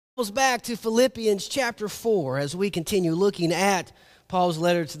Back to Philippians chapter 4 as we continue looking at Paul's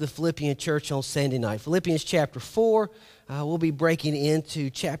letter to the Philippian church on Sunday night. Philippians chapter 4, we'll be breaking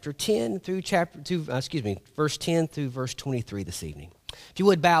into chapter 10 through verse 10 through verse 23 this evening. If you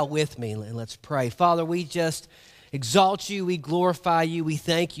would bow with me and let's pray. Father, we just exalt you, we glorify you, we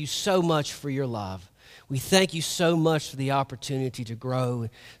thank you so much for your love. We thank you so much for the opportunity to grow,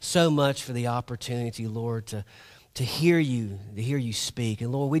 so much for the opportunity, Lord, to hear you speak.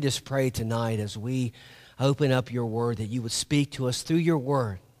 And Lord, we just pray tonight as we open up your word that you would speak to us through your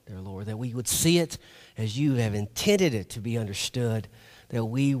word, dear Lord, that we would see it as you have intended it to be understood, that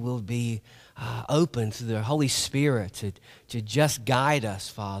we will be open to the Holy Spirit to just guide us,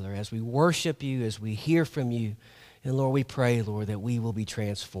 Father, as we worship you, as we hear from you. And Lord, we pray, Lord, that we will be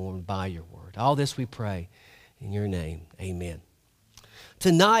transformed by your word. All this we pray in your name. Amen.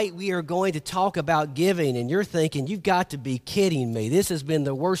 Tonight, we are going to talk about giving, and you're thinking, you've got to be kidding me. This has been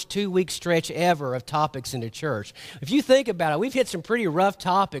the worst 2-week stretch ever of topics in the church. If you think about it, we've hit some pretty rough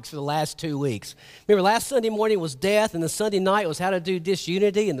topics for the last 2 weeks. Remember, last Sunday morning was death, and the Sunday night was how to do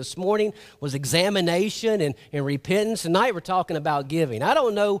disunity, and this morning was examination and repentance. Tonight, we're talking about giving. I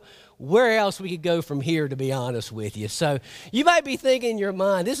don't know where else we could go from here, to be honest with you. So you might be thinking in your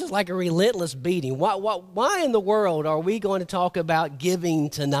mind, this is like a relentless beating. Why in the world are we going to talk about giving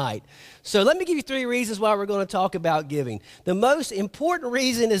tonight? So let me give you 3 reasons why we're going to talk about giving. The most important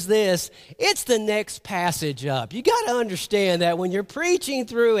reason is this: it's the next passage up. You got to understand that when you're preaching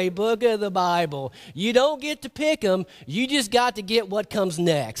through a book of the Bible, you don't get to pick them, you just got to get what comes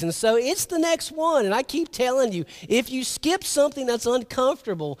next. And so it's the next one. And I keep telling you, if you skip something that's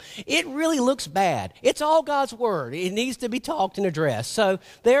uncomfortable, it really looks bad. It's all God's word. It needs to be talked and addressed. So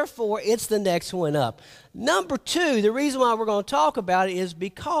therefore, it's the next one up. Number 2, the reason why we're going to talk about it is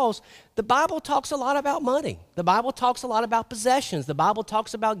because the Bible talks a lot about money. The Bible talks a lot about possessions. The Bible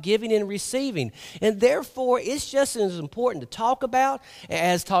talks about giving and receiving. And therefore, it's just as important to talk about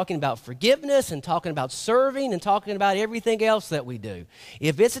as talking about forgiveness and talking about serving and talking about everything else that we do.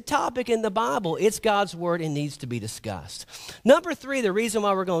 If it's a topic in the Bible, it's God's word and needs to be discussed. Number 3, the reason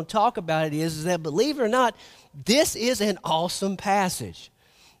why we're going to talk about it is that, believe it or not, this is an awesome passage.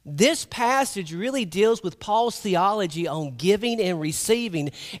 This passage really deals with Paul's theology on giving and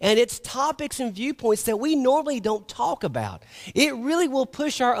receiving, and it's topics and viewpoints that we normally don't talk about. It really will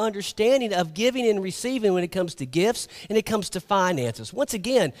push our understanding of giving and receiving when it comes to gifts and it comes to finances. Once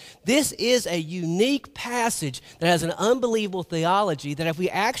again, this is a unique passage that has an unbelievable theology that if we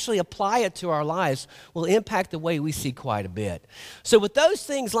actually apply it to our lives will impact the way we see quite a bit. So with those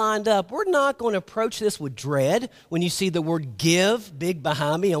things lined up, we're not going to approach this with dread. When you see the word give big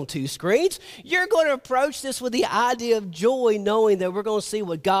behind me on 2 screens, you're going to approach this with the idea of joy, knowing that we're going to see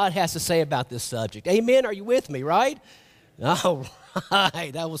what God has to say about this subject. Amen? Are you with me, right? All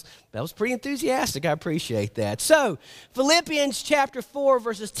right. That was pretty enthusiastic. I appreciate that. So, Philippians chapter 4,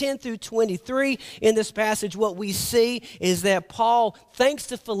 verses 10 through 23. In this passage, what we see is that Paul thanks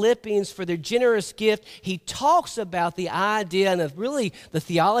the Philippians for their generous gift. He talks about the idea and really the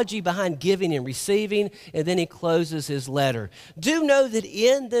theology behind giving and receiving, and then he closes his letter. Do know that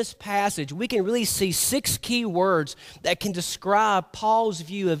in this passage, we can really see 6 key words that can describe Paul's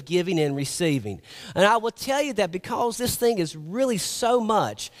view of giving and receiving. And I will tell you that because this thing is really so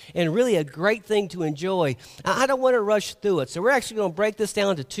much and really a great thing to enjoy, I don't want to rush through it. So we're actually going to break this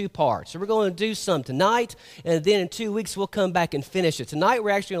down to 2 parts. So we're going to do some tonight, and then in 2 weeks we'll come back and finish it. Tonight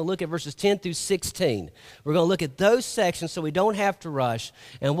we're actually going to look at verses 10 through 16. We're going to look at those sections so we don't have to rush,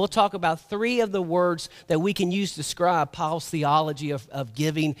 and we'll talk about 3 of the words that we can use to describe Paul's theology of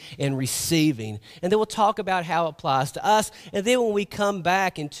giving and receiving. And then we'll talk about how it applies to us. And then when we come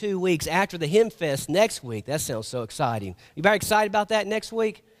back in 2 weeks after the Hymn Fest next week, that sounds so exciting. You very excited about that next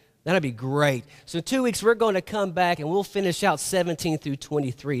week? That'd be great. So in 2 weeks, we're going to come back and we'll finish out 17 through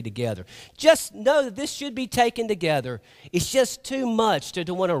 23 together. Just know that this should be taken together. It's just too much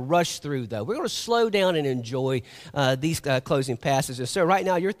to want to rush through, though. We're going to slow down and enjoy these closing passages. So right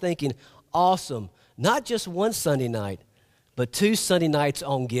now, you're thinking, awesome. Not just one Sunday night, but 2 Sunday nights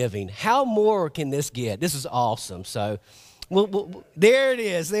on giving. How more can this get? This is awesome. So there it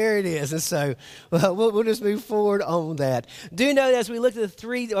is. And so we'll just move forward on that. Do know that as we look at the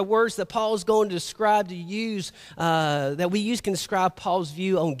 3 words that Paul's going to describe that we can describe Paul's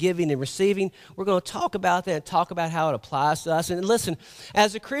view on giving and receiving, we're going to talk about that and talk about how it applies to us. And listen,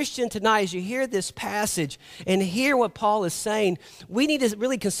 as a Christian tonight, as you hear this passage and hear what Paul is saying, we need to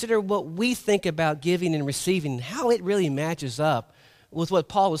really consider what we think about giving and receiving, how it really matches up with what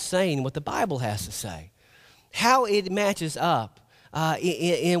Paul is saying, what the Bible has to say. How it matches up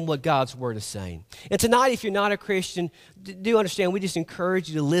in what God's Word is saying. And tonight, if you're not a Christian, do understand, we just encourage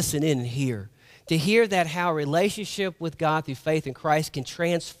you to listen in and hear. To hear that how a relationship with God through faith in Christ can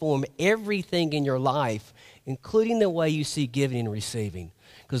transform everything in your life, including the way you see giving and receiving.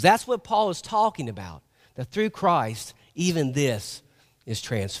 Because that's what Paul is talking about, that through Christ, even this is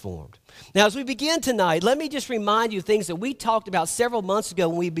transformed. Now, as we begin tonight, let me just remind you of things that we talked about several months ago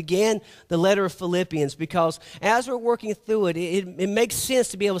when we began the letter of Philippians, because as we're working through it, it makes sense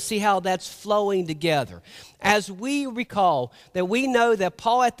to be able to see how that's flowing together. As we recall that we know that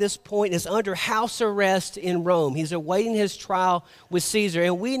Paul at this point is under house arrest in Rome. He's awaiting his trial with Caesar.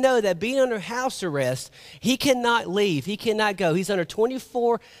 And we know that being under house arrest, he cannot leave. He cannot go. He's under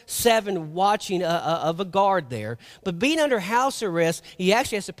 24/7 watching of a guard there. But being under house arrest, he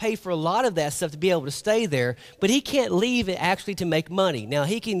actually has to pay for a lot of that stuff to be able to stay there. But he can't leave it actually to make money. Now,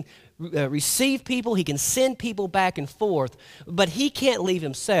 he can receive people, he can send people back and forth, but he can't leave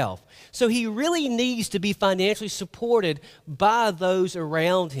himself. So he really needs to be financially supported by those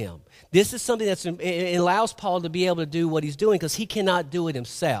around him. This is something it allows Paul to be able to do what he's doing because he cannot do it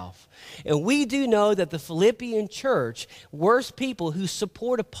himself. And we do know that the Philippian church were people who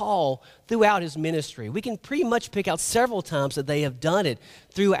supported Paul throughout his ministry. We can pretty much pick out several times that they have done it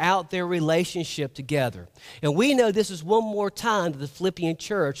throughout their relationship together. And we know this is one more time that the Philippian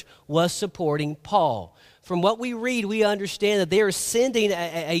church was supporting Paul. From what we read, we understand that they are sending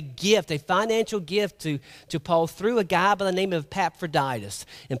a gift, a financial gift to Paul through a guy by the name of Epaphroditus.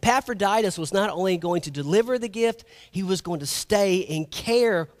 And Epaphroditus was not only going to deliver the gift, he was going to stay and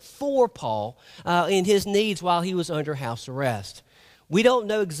care for Paul in his needs while he was under house arrest. We don't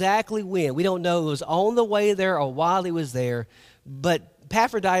know exactly when. We don't know if it was on the way there or while he was there, but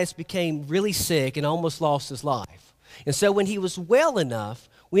Epaphroditus became really sick and almost lost his life. And so when he was well enough,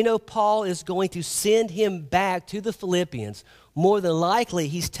 we know Paul is going to send him back to the Philippians. More than likely,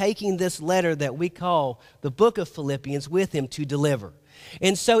 he's taking this letter that we call the book of Philippians with him to deliver.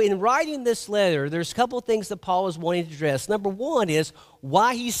 And so in writing this letter, there's a couple of things that Paul is wanting to address. Number one is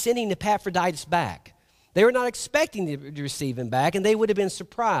why he's sending Epaphroditus back. They were not expecting to receive him back, and they would have been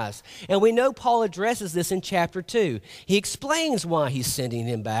surprised. And we know Paul addresses this in chapter 2. He explains why he's sending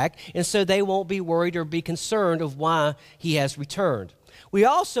him back, and so they won't be worried or be concerned of why he has returned. We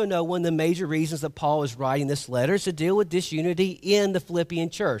also know one of the major reasons that Paul is writing this letter is to deal with disunity in the Philippian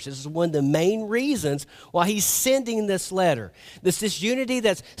church. This is one of the main reasons why he's sending this letter. This disunity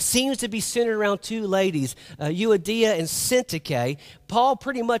that seems to be centered around two ladies, Euodia and Syntyche. Paul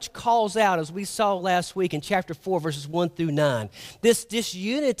pretty much calls out, as we saw last week in chapter 4, verses 1 through 9. This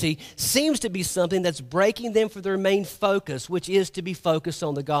disunity seems to be something that's breaking them from their main focus, which is to be focused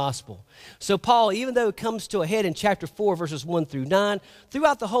on the gospel. So Paul, even though it comes to a head in chapter 4, verses 1 through 9,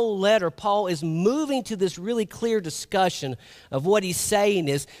 throughout the whole letter, Paul is moving to this really clear discussion of what he's saying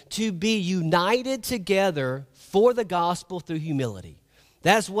is to be united together for the gospel through humility.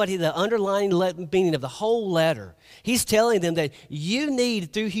 That's what the underlying meaning of the whole letter. He's telling them that you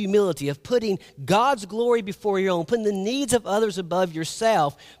need, through humility, of putting God's glory before your own, putting the needs of others above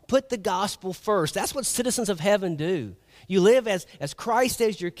yourself, put the gospel first. That's what citizens of heaven do. You live as Christ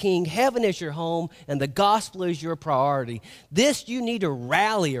as your king, heaven as your home, and the gospel is your priority. This you need to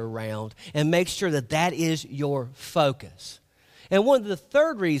rally around and make sure that that is your focus. And one of the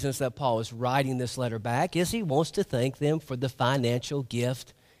third reasons that Paul is writing this letter back is he wants to thank them for the financial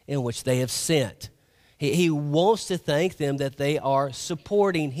gift in which they have sent. He wants to thank them that they are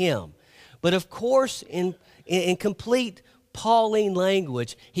supporting him. But of course, in complete Pauline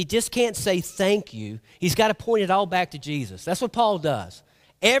language, he just can't say thank you. He's got to point it all back to Jesus. That's what Paul does.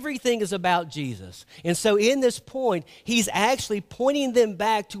 Everything is about Jesus. And so in this point, he's actually pointing them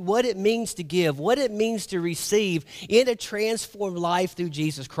back to what it means to give, what it means to receive in a transformed life through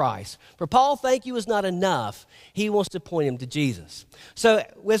Jesus Christ. For Paul, thank you is not enough. He wants to point him to Jesus. So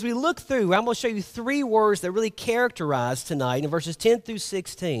as we look through, I'm going to show you three words that really characterize tonight in verses 10 through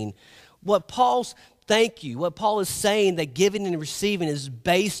 16 what Paul's thank you, what Paul is saying that giving and receiving is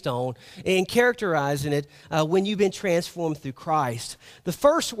based on and characterizing it when you've been transformed through Christ. The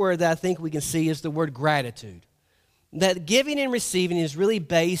first word that I think we can see is the word gratitude. That giving and receiving is really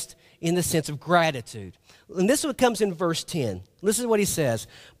based in the sense of gratitude. And this is what comes in verse 10. Listen to what he says.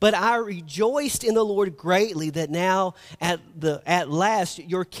 But I rejoiced in the Lord greatly that now at last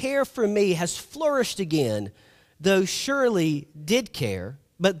your care for me has flourished again, though you surely did care,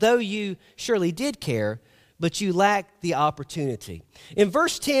 but you lack the opportunity. In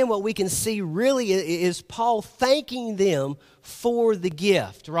verse 10, what we can see really is Paul thanking them for the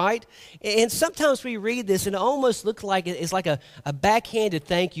gift, right? And sometimes we read this and it almost looks like it's like a backhanded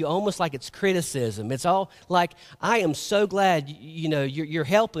thank you, almost like it's criticism. It's all like, I am so glad, you're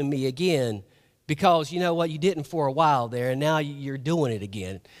helping me again because you know what, you didn't for a while there and now you're doing it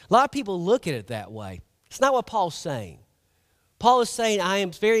again. A lot of people look at it that way. It's not what Paul's saying. Paul is saying, I am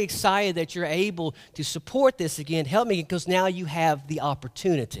very excited that you're able to support this again. Help me because now you have the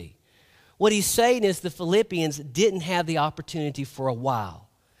opportunity. What he's saying is the Philippians didn't have the opportunity for a while.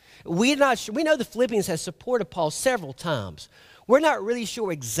 We know the Philippians has supported Paul several times. We're not really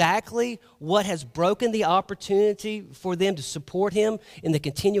sure exactly what has broken the opportunity for them to support him in the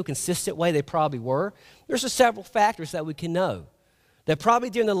continual, consistent way they probably were. There's several factors that we can know. That probably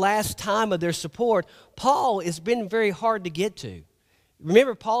during the last time of their support, Paul has been very hard to get to.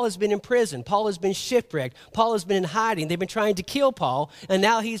 Remember, Paul has been in prison. Paul has been shipwrecked. Paul has been in hiding. They've been trying to kill Paul, and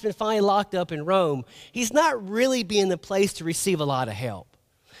now he's been finally locked up in Rome. He's not really being the place to receive a lot of help.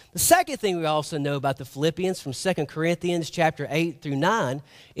 The second thing we also know about the Philippians from 2 Corinthians chapter 8 through 9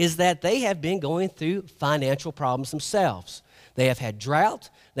 is that they have been going through financial problems themselves. They have had drought.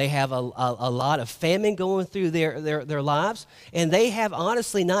 They have a lot of famine going through their lives, and they have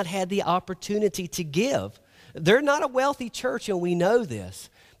honestly not had the opportunity to give. They're not a wealthy church, and we know this,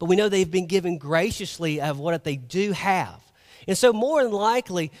 but we know they've been giving graciously of what they do have. And so more than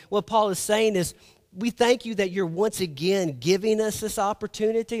likely, what Paul is saying is, we thank you that you're once again giving us this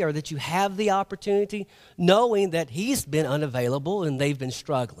opportunity or that you have the opportunity, knowing that he's been unavailable and they've been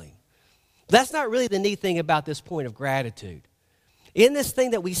struggling. That's not really the neat thing about this point of gratitude. In this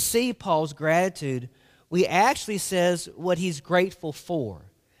thing that we see Paul's gratitude, we actually says what he's grateful for.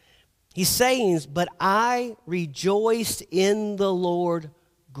 He's saying, but I rejoiced in the Lord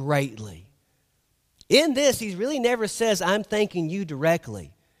greatly. In this, he really never says, I'm thanking you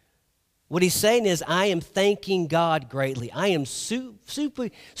directly. What he's saying is, I am thanking God greatly. I am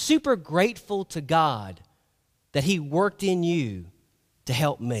super grateful to God that he worked in you to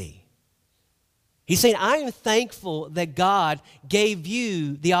help me. He's saying, I am thankful that God gave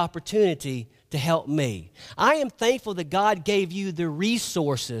you the opportunity to help me. I am thankful that God gave you the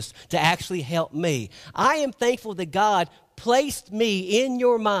resources to actually help me. I am thankful that God placed me in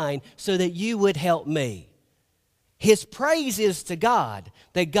your mind so that you would help me. His praise is to God,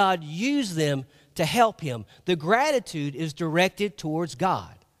 that God used them to help him. The gratitude is directed towards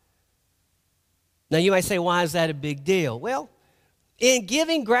God. Now you might say, why is that a big deal? Well, in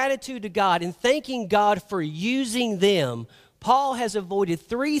giving gratitude to God and thanking God for using them, Paul has avoided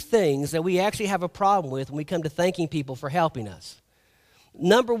three things that we actually have a problem with when we come to thanking people for helping us.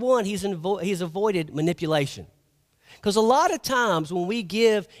 Number one, he's avoided manipulation. Because a lot of times when we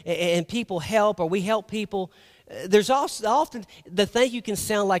give and people help or we help people, there's also often the thank you can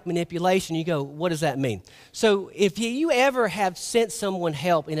sound like manipulation. You go, what does that mean? So if you ever have sent someone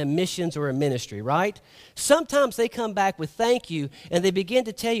help in a missions or a ministry, right? Sometimes they come back with thank you and they begin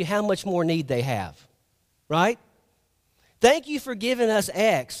to tell you how much more need they have, right? Thank you for giving us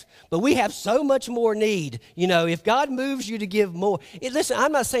X, but we have so much more need. You know, if God moves you to give more. Listen,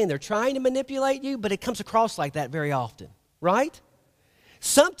 I'm not saying they're trying to manipulate you, but it comes across like that very often, right?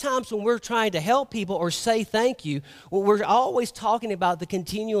 Sometimes when we're trying to help people or say thank you, we're always talking about the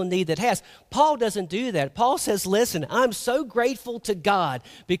continual need that has. Paul doesn't do that. Paul says, listen, I'm so grateful to God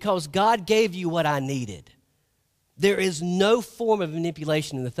because God gave you what I needed. There is no form of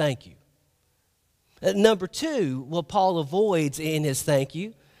manipulation in the thank you. Number two, what Paul avoids in his thank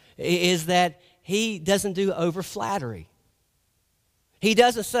you is that he doesn't do over flattery. He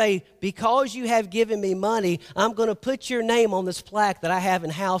doesn't say, because you have given me money, I'm going to put your name on this plaque that I have in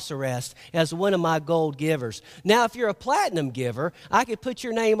house arrest as one of my gold givers. Now, if you're a platinum giver, I could put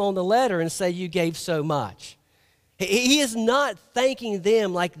your name on the letter and say you gave so much. He is not thanking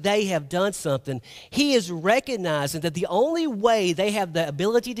them like they have done something. He is recognizing that the only way they have the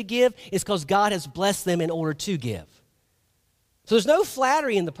ability to give is because God has blessed them in order to give. So there's no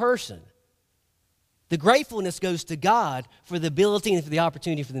flattery in the person. The gratefulness goes to God for the ability and for the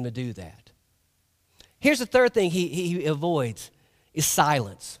opportunity for them to do that. Here's the third thing he avoids is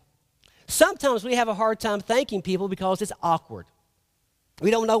silence. Sometimes we have a hard time thanking people because it's awkward. We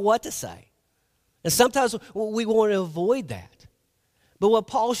don't know what to say. And sometimes we want to avoid that. But what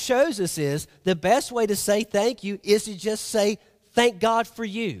Paul shows us is the best way to say thank you is to just say, thank God for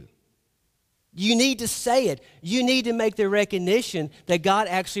you. You need to say it. You need to make the recognition that God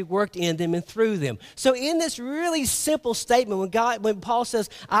actually worked in them and through them. So in this really simple statement, when Paul says,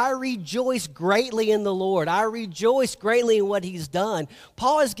 I rejoice greatly in the Lord, I rejoice greatly in what he's done,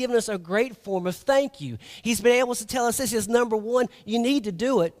 Paul has given us a great form of thank you. He's been able to tell us this is number one, you need to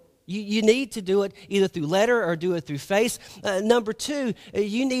do it. You need to do it either through letter or do it through face. Number two,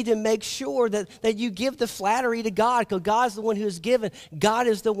 you need to make sure that you give the flattery to God, because God's the one who has given. God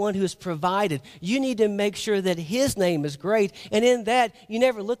is the one who has provided. You need to make sure that his name is great. And in that, you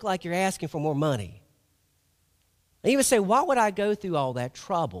never look like you're asking for more money. And you would say, why would I go through all that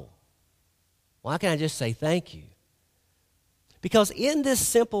trouble? Why can't I just say thank you? Because in this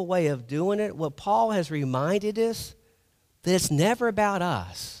simple way of doing it, what Paul has reminded us, that it's never about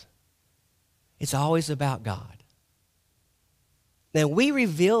us. It's always about God. Now, we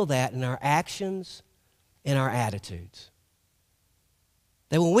reveal that in our actions and our attitudes.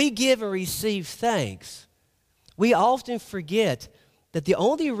 That when we give and receive thanks, we often forget that the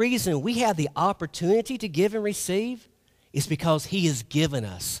only reason we have the opportunity to give and receive is because he has given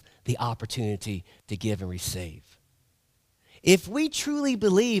us the opportunity to give and receive. If we truly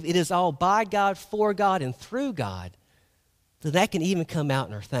believe it is all by God, for God, and through God, then that can even come out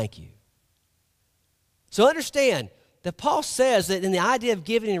in our thank you. So understand that Paul says that in the idea of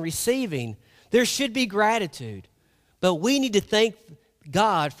giving and receiving, there should be gratitude. But we need to thank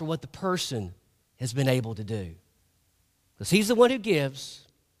God for what the person has been able to do. Because he's the one who gives,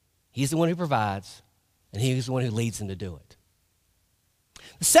 he's the one who provides, and he's the one who leads them to do it.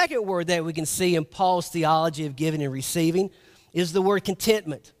 The second word that we can see in Paul's theology of giving and receiving is the word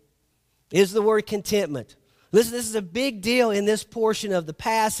contentment. Listen, this is a big deal in this portion of the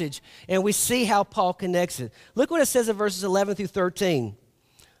passage, and we see how Paul connects it. Look what it says in verses 11 through 13.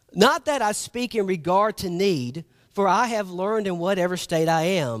 Not that I speak in regard to need, for I have learned in whatever state I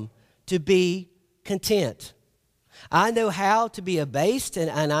am to be content. I know how to be abased,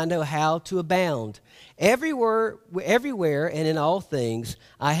 and I know how to abound. Everywhere and in all things,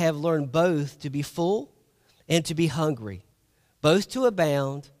 I have learned both to be full and to be hungry, both to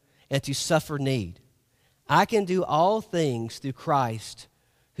abound and to suffer need. I can do all things through Christ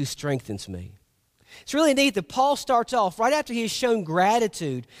who strengthens me. It's really neat that Paul starts off right after he has shown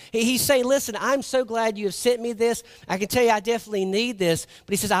gratitude. He's saying, listen, I'm so glad you have sent me this. I can tell you I definitely need this.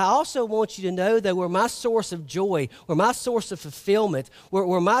 But he says, I also want you to know that where my source of joy, where my source of fulfillment,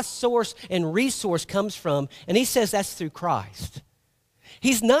 where my source and resource comes from, and he says that's through Christ.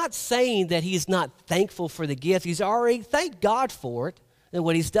 He's not saying that he's not thankful for the gift. He's already thanked God for it and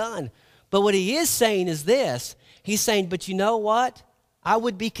what he's done. But what he is saying is this. He's saying, but you know what? I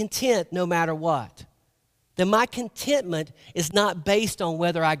would be content no matter what. That my contentment is not based on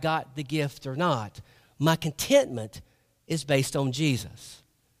whether I got the gift or not. My contentment is based on Jesus.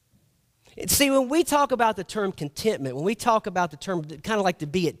 See, when we talk about the term contentment, when we talk about the term kind of like to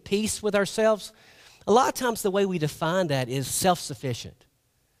be at peace with ourselves, a lot of times the way we define that is self-sufficient.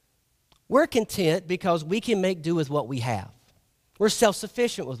 We're content because we can make do with what we have. We're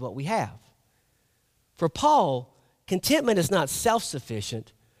self-sufficient with what we have. For Paul, contentment is not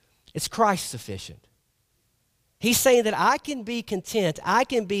self-sufficient, it's Christ-sufficient. He's saying that I can be content, I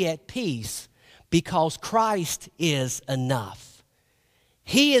can be at peace because Christ is enough.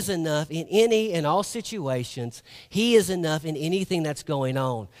 He is enough in any and all situations. He is enough in anything that's going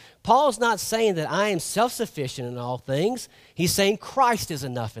on. Paul's not saying that I am self-sufficient in all things. He's saying Christ is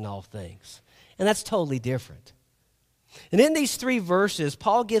enough in all things. And that's totally different. And in these 3 verses,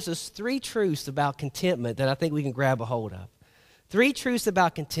 Paul gives us 3 truths about contentment that I think we can grab a hold of. 3 truths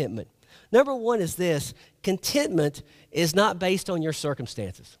about contentment. Number 1 is this: contentment is not based on your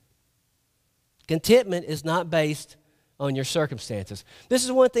circumstances. Contentment is not based on your circumstances. This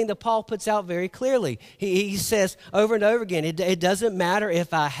is one thing that Paul puts out very clearly. He says over and over again, it doesn't matter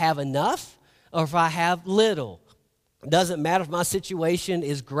if I have enough or if I have little. It doesn't matter if my situation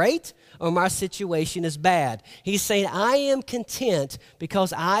is great or my situation is bad. He's saying, I am content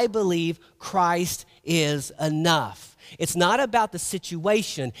because I believe Christ is enough. It's not about the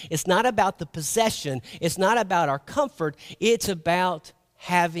situation. It's not about the possession. It's not about our comfort. It's about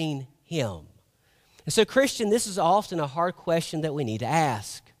having Him. And so, Christian, this is often a hard question that we need to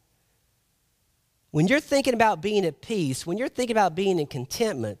ask. When you're thinking about being at peace, when you're thinking about being in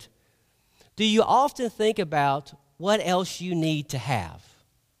contentment, do you often think about what else you need to have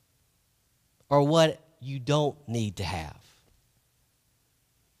or what you don't need to have?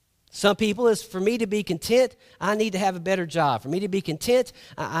 Some people, is for me to be content, I need to have a better job. For me to be content,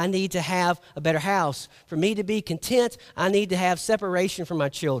 I need to have a better house. For me to be content, I need to have separation from my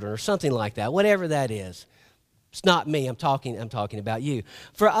children or something like that, whatever that is. It's not me, I'm talking about you.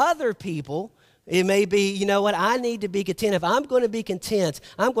 For other people, It may be, you know what, I need to be content. If I'm going to be content,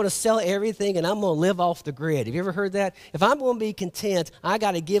 I'm going to sell everything and I'm going to live off the grid. Have you ever heard that? If I'm going to be content, I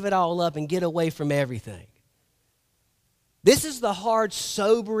got to give it all up and get away from everything. This is the hard,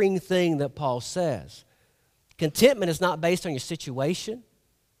 sobering thing that Paul says. Contentment is not based on your situation.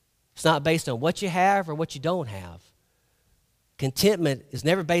 It's not based on what you have or what you don't have. Contentment is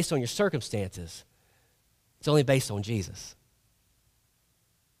never based on your circumstances. It's only based on Jesus.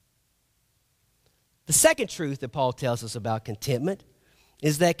 The second truth that Paul tells us about contentment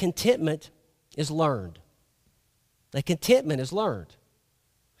is that contentment is learned. That contentment is learned.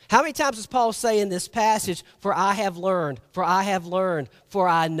 How many times does Paul say in this passage, for I have learned, for I have learned, for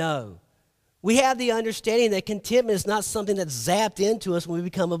I know? We have the understanding that contentment is not something that's zapped into us when we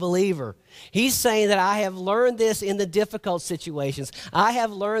become a believer. He's saying that I have learned this in the difficult situations. I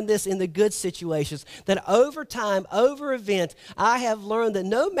have learned this in the good situations. That over time, over event, I have learned that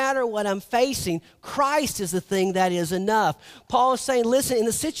no matter what I'm facing, Christ is the thing that is enough. Paul is saying, listen, in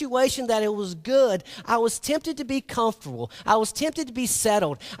the situation that it was good, I was tempted to be comfortable. I was tempted to be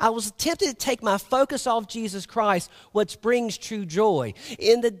settled. I was tempted to take my focus off Jesus Christ, which brings true joy.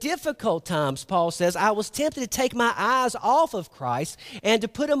 In the difficult times, Paul says, I was tempted to take my eyes off of Christ and to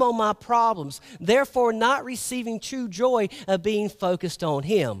put them on my problems, therefore not receiving true joy of being focused on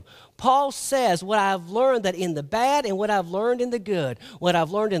Him. Paul says what I've learned that in the bad and what I've learned in the good, what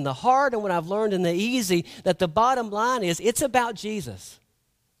I've learned in the hard and what I've learned in the easy, that the bottom line is it's about Jesus.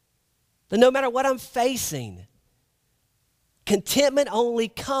 That no matter what I'm facing, contentment only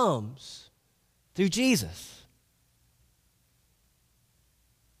comes through Jesus.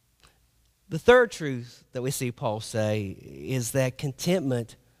 The third truth that we see Paul say is that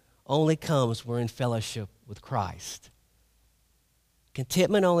contentment only comes when we're in fellowship with Christ.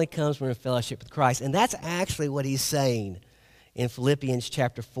 Contentment only comes when we're in fellowship with Christ. And that's actually what he's saying in Philippians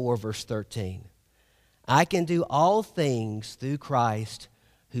chapter 4, verse 13. I can do all things through Christ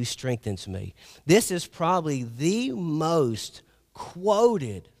who strengthens me. This is probably the most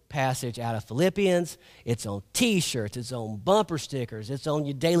quoted passage out of Philippians. It's on t-shirts, it's on bumper stickers, it's on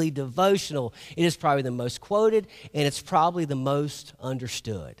your daily devotional. It is probably the most quoted, and it's probably the most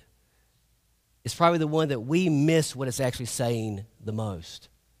understood. It's probably the one that we miss what it's actually saying the most.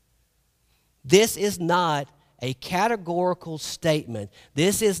 This is not a categorical statement.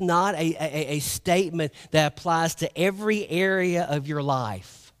 This is not a statement that applies to every area of your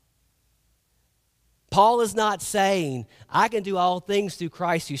life. Paul is not saying, I can do all things through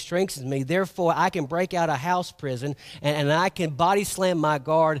Christ who strengthens me, therefore I can break out of house prison and I can body slam my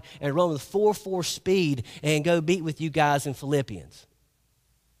guard and run with 4.4 speed and go beat with you guys in Philippians.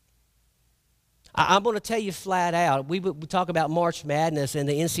 I'm going to tell you flat out, we talk about March Madness and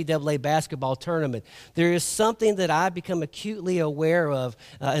the NCAA basketball tournament. There is something that I've become acutely aware of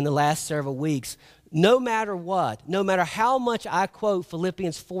in the last several weeks. No matter what, no matter how much I quote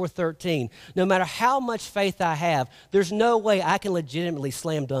Philippians 4:13, no matter how much faith I have, there's no way I can legitimately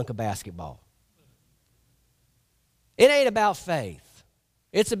slam dunk a basketball. It ain't about faith.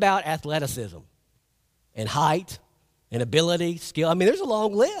 It's about athleticism and height and ability, skill. I mean, there's a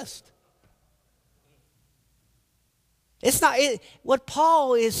long list. It's not what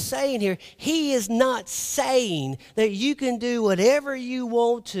Paul is saying here. He is not saying that you can do whatever you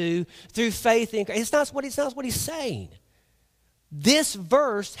want to through faith in Christ. It's not what he's saying. This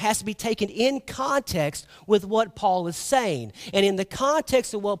verse has to be taken in context with what Paul is saying. And in the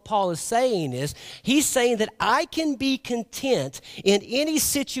context of what Paul is saying is, he's saying that I can be content in any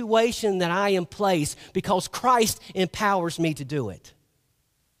situation that I am placed because Christ empowers me to do it.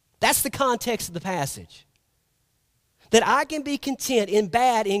 That's the context of the passage. That I can be content in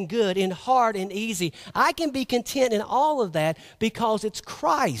bad, in good, in hard, in easy. I can be content in all of that because it's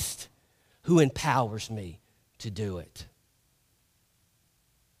Christ who empowers me to do it.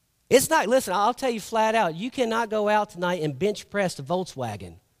 It's not, listen, I'll tell you flat out, you cannot go out tonight and bench press the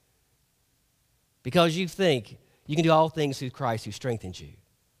Volkswagen because you think you can do all things through Christ who strengthens you.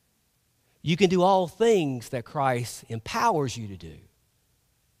 You can do all things that Christ empowers you to do,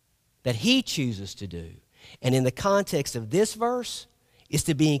 that He chooses to do. And in the context of this verse, is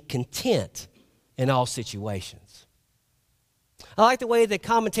to be content in all situations. I like the way that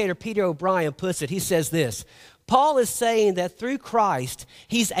commentator Peter O'Brien puts it. He says this, Paul is saying that through Christ,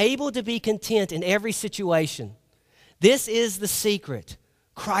 he's able to be content in every situation. This is the secret.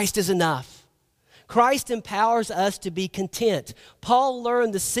 Christ is enough. Christ empowers us to be content. Paul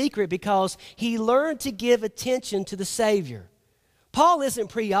learned the secret because he learned to give attention to the Savior. Paul isn't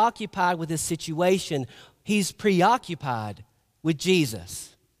preoccupied with his situation. He's preoccupied with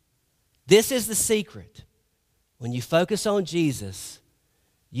Jesus. This is the secret. When you focus on Jesus,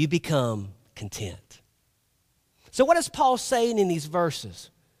 you become content. So what is Paul saying in these verses?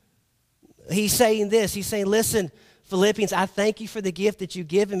 He's saying this. He's saying, listen, Philippians, I thank you for the gift that you've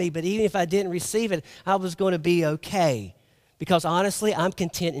given me, but even if I didn't receive it, I was going to be okay. Because honestly, I'm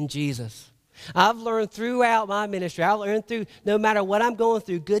content in Jesus. I've learned throughout my ministry, I've learned through no matter what I'm going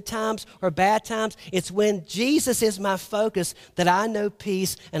through, good times or bad times, it's when Jesus is my focus that I know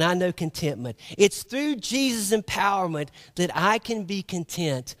peace and I know contentment. It's through Jesus' empowerment that I can be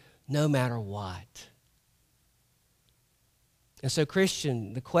content no matter what. And so,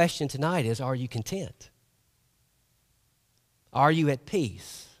 Christian, the question tonight is, are you content? Are you at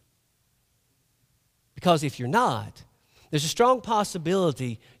peace? Because if you're not, there's a strong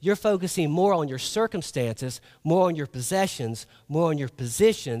possibility you're focusing more on your circumstances, more on your possessions, more on your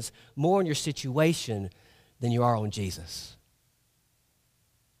positions, more on your situation than you are on Jesus.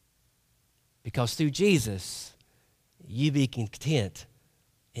 Because through Jesus, you be content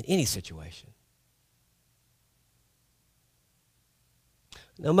in any situation.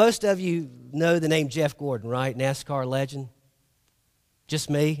 Now, most of you know the name Jeff Gordon, right? NASCAR legend. Just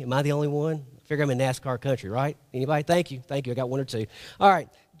me? Am I the only one? I figure I'm in NASCAR country, right? Anybody? Thank you. Thank you. I got one or two. All right.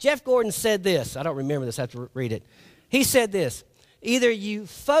 Jeff Gordon said this. I don't remember this. I have to read it. He said this. Either you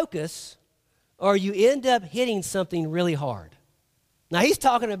focus or you end up hitting something really hard. Now, he's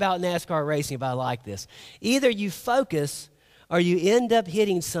talking about NASCAR racing, but I like this. Either you focus or you end up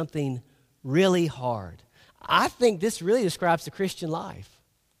hitting something really hard. I think this really describes the Christian life.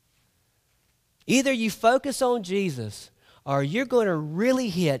 Either you focus on Jesus or you're going to really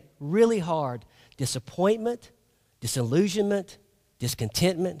hit really hard disappointment, disillusionment,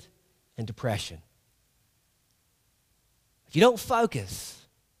 discontentment, and depression. If you don't focus,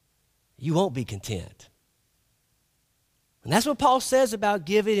 you won't be content. And that's what Paul says about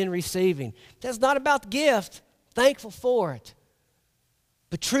giving and receiving. That's not about the gift, thankful for it.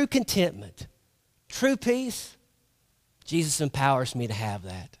 But true contentment, true peace, Jesus empowers me to have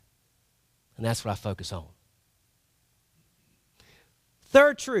that. And that's what I focus on.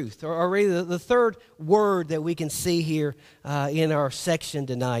 Third truth, or really the third word that we can see here in our section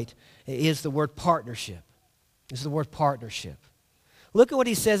tonight is the word partnership. Is the word partnership. Look at what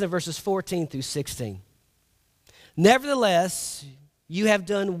he says in verses 14 through 16. Nevertheless, you have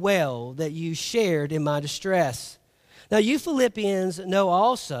done well that you shared in my distress. Now you Philippians know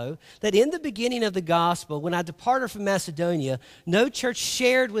also that in the beginning of the gospel, when I departed from Macedonia, no church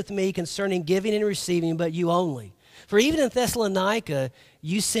shared with me concerning giving and receiving, but you only. For even in Thessalonica,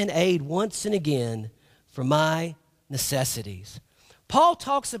 you sent aid once and again for my necessities. Paul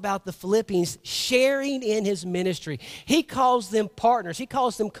talks about the Philippians sharing in his ministry. He calls them partners. He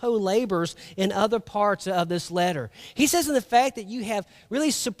calls them co-laborers in other parts of this letter. He says in the fact that you have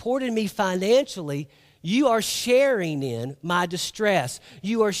really supported me financially, you are sharing in my distress.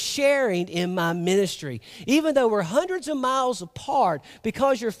 You are sharing in my ministry. Even though we're hundreds of miles apart,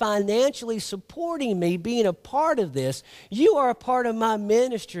 because you're financially supporting me, being a part of this, you are a part of my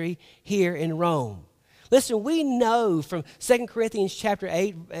ministry here in Rome. Listen, we know from 2 Corinthians chapter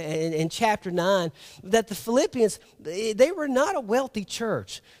 8 and chapter 9 that the Philippians, they were not a wealthy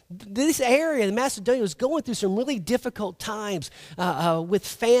church. This area, the Macedonia, was going through some really difficult times with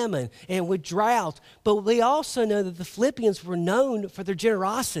famine and with drought. But we also know that the Philippians were known for their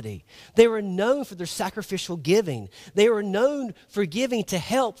generosity. They were known for their sacrificial giving. They were known for giving to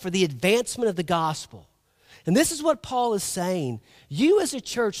help for the advancement of the gospel. And this is what Paul is saying. You as a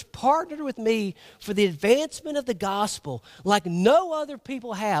church partnered with me for the advancement of the gospel like no other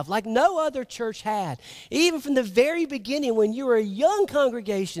people have, like no other church had. Even from the very beginning when you were a young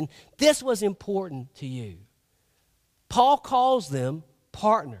congregation, this was important to you. Paul calls them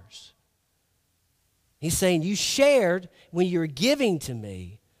partners. He's saying you shared when you were giving to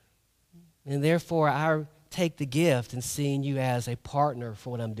me, and therefore I take the gift and seeing you as a partner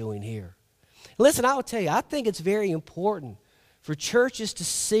for what I'm doing here. Listen, I will tell you, I think it's very important for churches to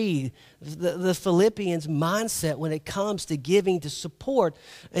see the Philippians' mindset when it comes to giving to support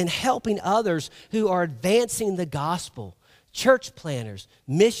and helping others who are advancing the gospel, church planners,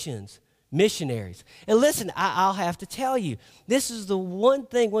 missions, missionaries. And listen, I'll have to tell you, this is the one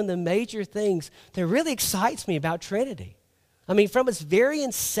thing, one of the major things that really excites me about Trinity. I mean, from its very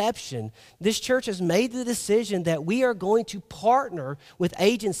inception, this church has made the decision that we are going to partner with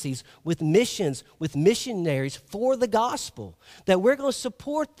agencies, with missions, with missionaries for the gospel, that we're going to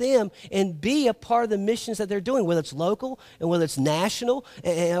support them and be a part of the missions that they're doing, whether it's local and whether it's national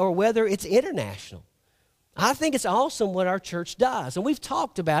or whether it's international. I think it's awesome what our church does, and we've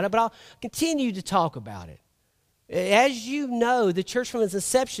talked about it, but I'll continue to talk about it. As you know, the church from its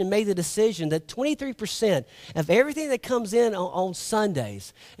inception made the decision that 23% of everything that comes in on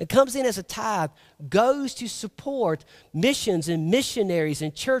Sundays, and comes in as a tithe, goes to support missions and missionaries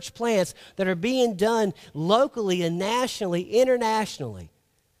and church plants that are being done locally and nationally, internationally.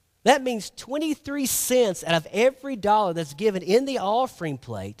 That means 23 cents out of every dollar that's given in the offering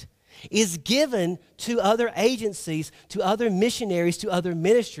plate is given to other agencies, to other missionaries, to other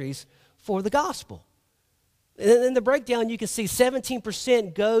ministries for the gospel. And in the breakdown, you can see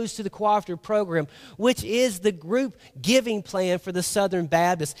 17% goes to the cooperative program, which is the group giving plan for the Southern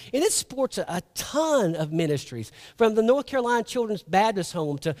Baptists. And it supports a ton of ministries, from the North Carolina Children's Baptist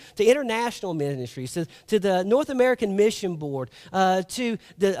Home to international ministries, to the North American Mission Board, to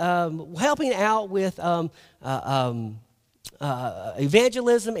the helping out with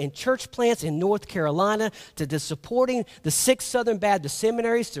evangelism and church plants in North Carolina, to supporting the 6 Southern Baptist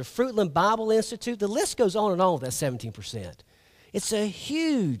seminaries, to Fruitland Bible Institute. The list goes on and on with that 17%. It's a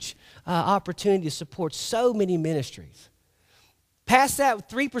huge opportunity to support so many ministries. Past that,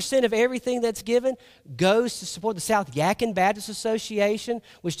 3% of everything that's given goes to support the South Yakin Baptist Association,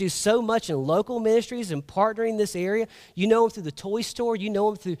 which do so much in local ministries and partnering this area. You know them through the toy store. You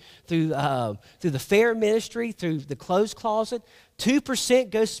know them through the fair ministry, through the clothes closet. 2%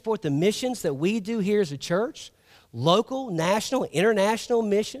 goes to support the missions that we do here as a church, local, national, international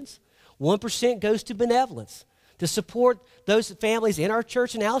missions. 1% goes to benevolence, to support those families in our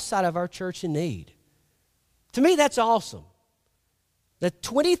church and outside of our church in need. To me, that's awesome. That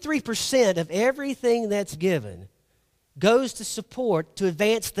 23% of everything that's given goes to support, to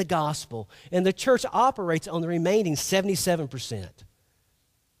advance the gospel, and the church operates on the remaining 77%.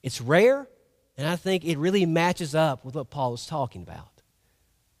 It's rare, and I think it really matches up with what Paul was talking about.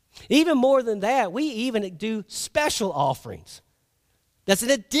 Even more than that, we even do special offerings. That's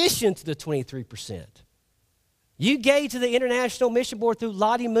in addition to the 23%. You gave to the International Mission Board through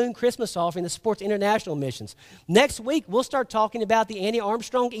Lottie Moon Christmas offering that supports international missions. Next week, we'll start talking about the Annie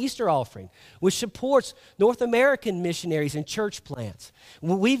Armstrong Easter offering, which supports North American missionaries and church plants.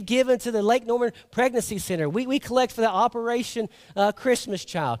 We've given to the Lake Norman Pregnancy Center. We collect for the Operation Christmas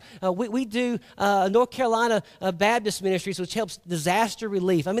Child. We do North Carolina Baptist Ministries, which helps disaster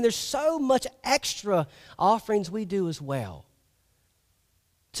relief. I mean, there's so much extra offerings we do as well.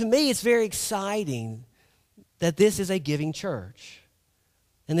 To me, it's very exciting that this is a giving church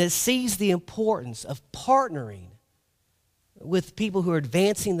and that it sees the importance of partnering with people who are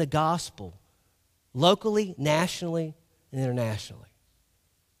advancing the gospel locally, nationally, and internationally.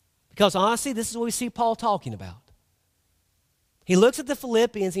 Because honestly, this is what we see Paul talking about. He looks at the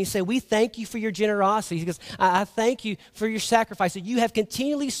Philippians and he says, we thank you for your generosity. He goes, I thank you for your sacrifice that you have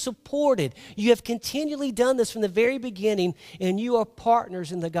continually supported. You have continually done this from the very beginning, and you are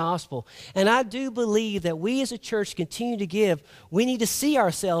partners in the gospel. And I do believe that we as a church continue to give. We need to see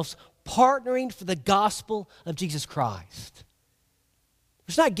ourselves partnering for the gospel of Jesus Christ.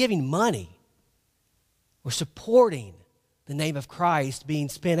 We're not giving money. We're supporting the name of Christ being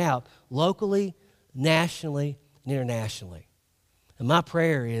spent out locally, nationally, and internationally. And my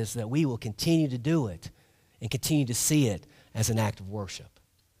prayer is that we will continue to do it and continue to see it as an act of worship.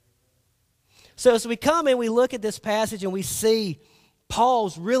 So as we come and we look at this passage and we see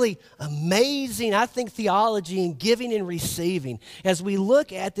Paul's really amazing, I think, theology in giving and receiving, as we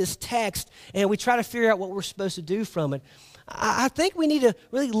look at this text and we try to figure out what we're supposed to do from it, I think we need to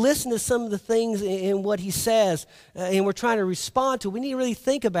really listen to some of the things in what he says, and we're trying to respond to. We need to really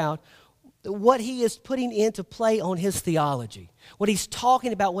think about what he is putting into play on his theology, what he's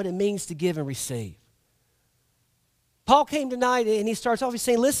talking about, what it means to give and receive. Paul came tonight and he starts off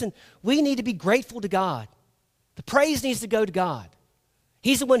saying, listen, we need to be grateful to God. The praise needs to go to God.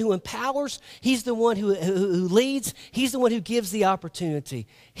 He's the one who empowers. He's the one who leads. He's the one who gives the opportunity.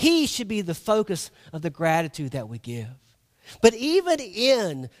 He should be the focus of the gratitude that we give. But even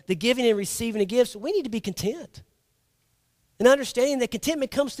in the giving and receiving of gifts, we need to be content. And understanding that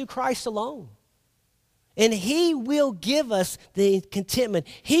contentment comes through Christ alone. And he will give us the contentment.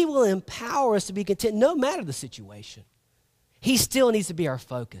 He will empower us to be content no matter the situation. He still needs to be our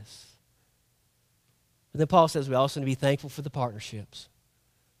focus. But then Paul says we also need to be thankful for the partnerships.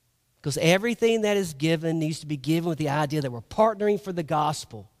 Because everything that is given needs to be given with the idea that we're partnering for the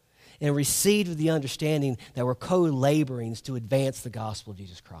gospel and received with the understanding that we're co-laboring to advance the gospel of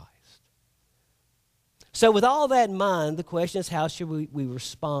Jesus Christ. So with all that in mind, the question is, how should we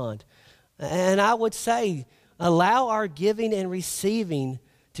respond? And I would say, allow our giving and receiving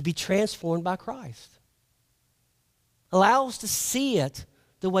to be transformed by Christ. Allow us to see it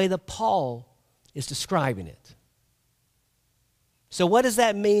the way that Paul is describing it. So what does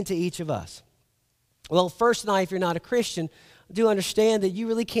that mean to each of us? Well, first tonight, if you're not a Christian, do understand that you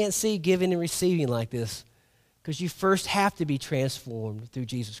really can't see giving and receiving like this because you first have to be transformed through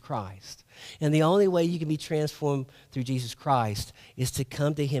Jesus Christ. And the only way you can be transformed through Jesus Christ is to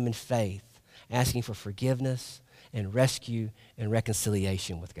come to him in faith, asking for forgiveness and rescue and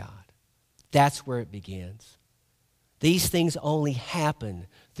reconciliation with God. That's where it begins. These things only happen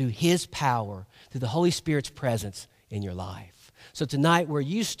through his power, through the Holy Spirit's presence in your life. So tonight, where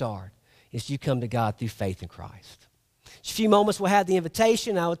you start is you come to God through faith in Christ. Just a few moments, we'll have the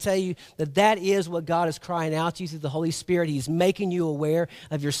invitation. I will tell you that that is what God is crying out to you through the Holy Spirit. He's making you aware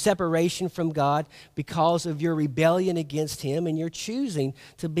of your separation from God because of your rebellion against him, and you're choosing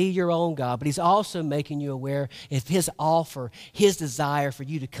to be your own God. But he's also making you aware of his offer, his desire for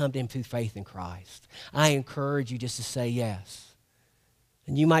you to come to him through faith in Christ. I encourage you just to say yes.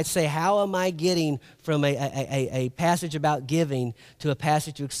 And you might say, how am I getting from a passage about giving to a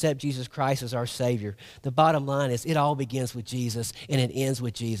passage to accept Jesus Christ as our Savior? The bottom line is it all begins with Jesus and it ends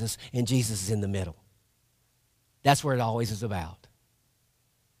with Jesus, and Jesus is in the middle. That's where it always is about.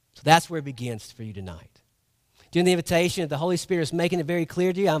 So that's where it begins for you tonight. During the invitation, if the Holy Spirit is making it very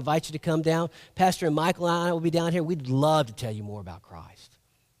clear to you, I invite you to come down. Pastor and Michael and I will be down here. We'd love to tell you more about Christ.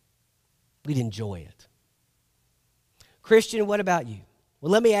 We'd enjoy it. Christian, what about you?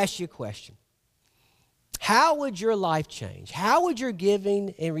 Well, let me ask you a question. How would your life change? How would your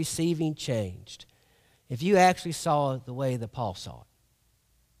giving and receiving changed if you actually saw it the way that Paul saw it?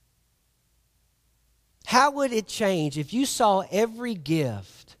 How would it change if you saw every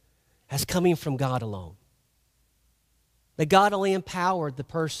gift as coming from God alone? That God only empowered the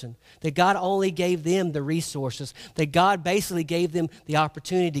person, that God only gave them the resources, that God basically gave them the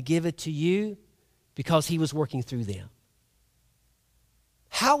opportunity to give it to you because he was working through them.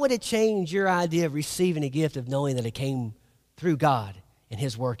 How would it change your idea of receiving a gift of knowing that it came through God and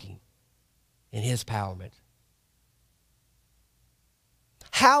his working and his empowerment?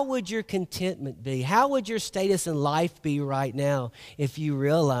 How would your contentment be? How would your status in life be right now if you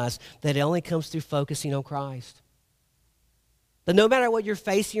realize that it only comes through focusing on Christ? That no matter what you're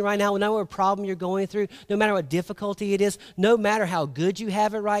facing right now, no matter what problem you're going through, no matter what difficulty it is, no matter how good you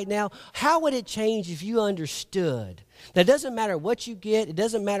have it right now, how would it change if you understood that it doesn't matter what you get, it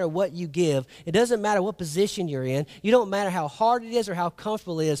doesn't matter what you give, it doesn't matter what position you're in, you don't matter how hard it is or how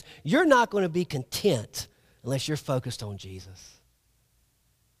comfortable it is, you're not going to be content unless you're focused on Jesus.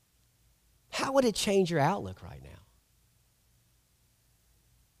 How would it change your outlook right now?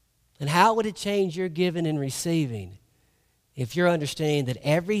 And how would it change your giving and receiving if you're understanding that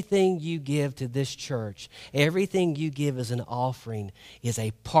everything you give to this church, everything you give as an offering is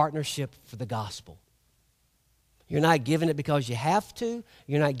a partnership for the gospel? You're not giving it because you have to.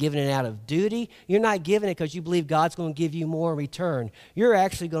 You're not giving it out of duty. You're not giving it because you believe God's going to give you more in return. You're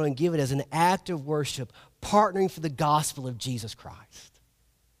actually going to give it as an act of worship, partnering for the gospel of Jesus Christ.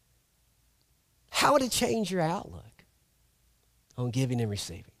 How would it change your outlook on giving and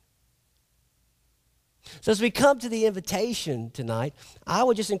receiving? So as we come to the invitation tonight, I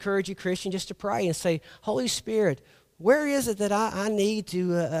would just encourage you, Christian, just to pray and say, Holy Spirit, where is it that I need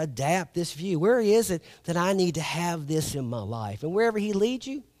to adapt this view? Where is it that I need to have this in my life? And wherever he leads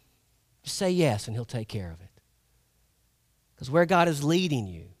you, just say yes, and he'll take care of it. Because where God is leading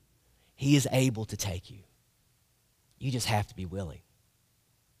you, he is able to take you. You just have to be willing.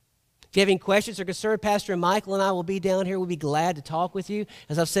 If you have any questions or concerns, Pastor and Michael and I will be down here. We'll be glad to talk with you.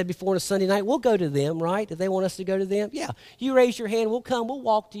 As I've said before on a Sunday night, we'll go to them, right? If they want us to go to them, yeah. You raise your hand, we'll come, we'll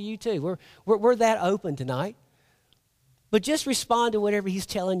walk to you too. We're that open tonight. But just respond to whatever he's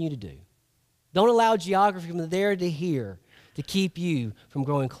telling you to do. Don't allow geography from there to here to keep you from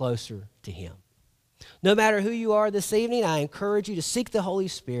growing closer to him. No matter who you are this evening, I encourage you to seek the Holy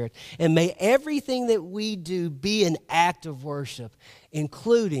Spirit, and may everything that we do be an act of worship,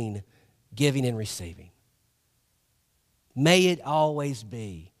 including giving and receiving. May it always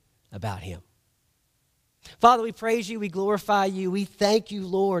be about him. Father, we praise you, we glorify you, we thank you,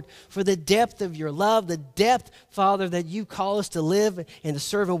 Lord, for the depth of your love, the depth, Father, that you call us to live and to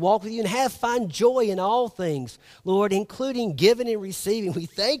serve and walk with you and find joy in all things, Lord, including giving and receiving. We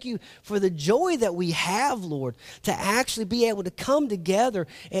thank you for the joy that we have, Lord, to actually be able to come together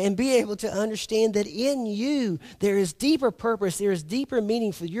and be able to understand that in you there is deeper purpose, there is deeper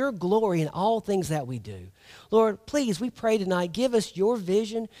meaning for your glory in all things that we do. Lord, please, we pray tonight, give us your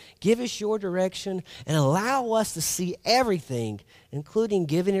vision, give us your direction, and allow us to see everything, including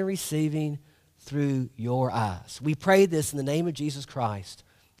giving and receiving, through your eyes. We pray this in the name of Jesus Christ.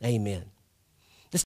 Amen.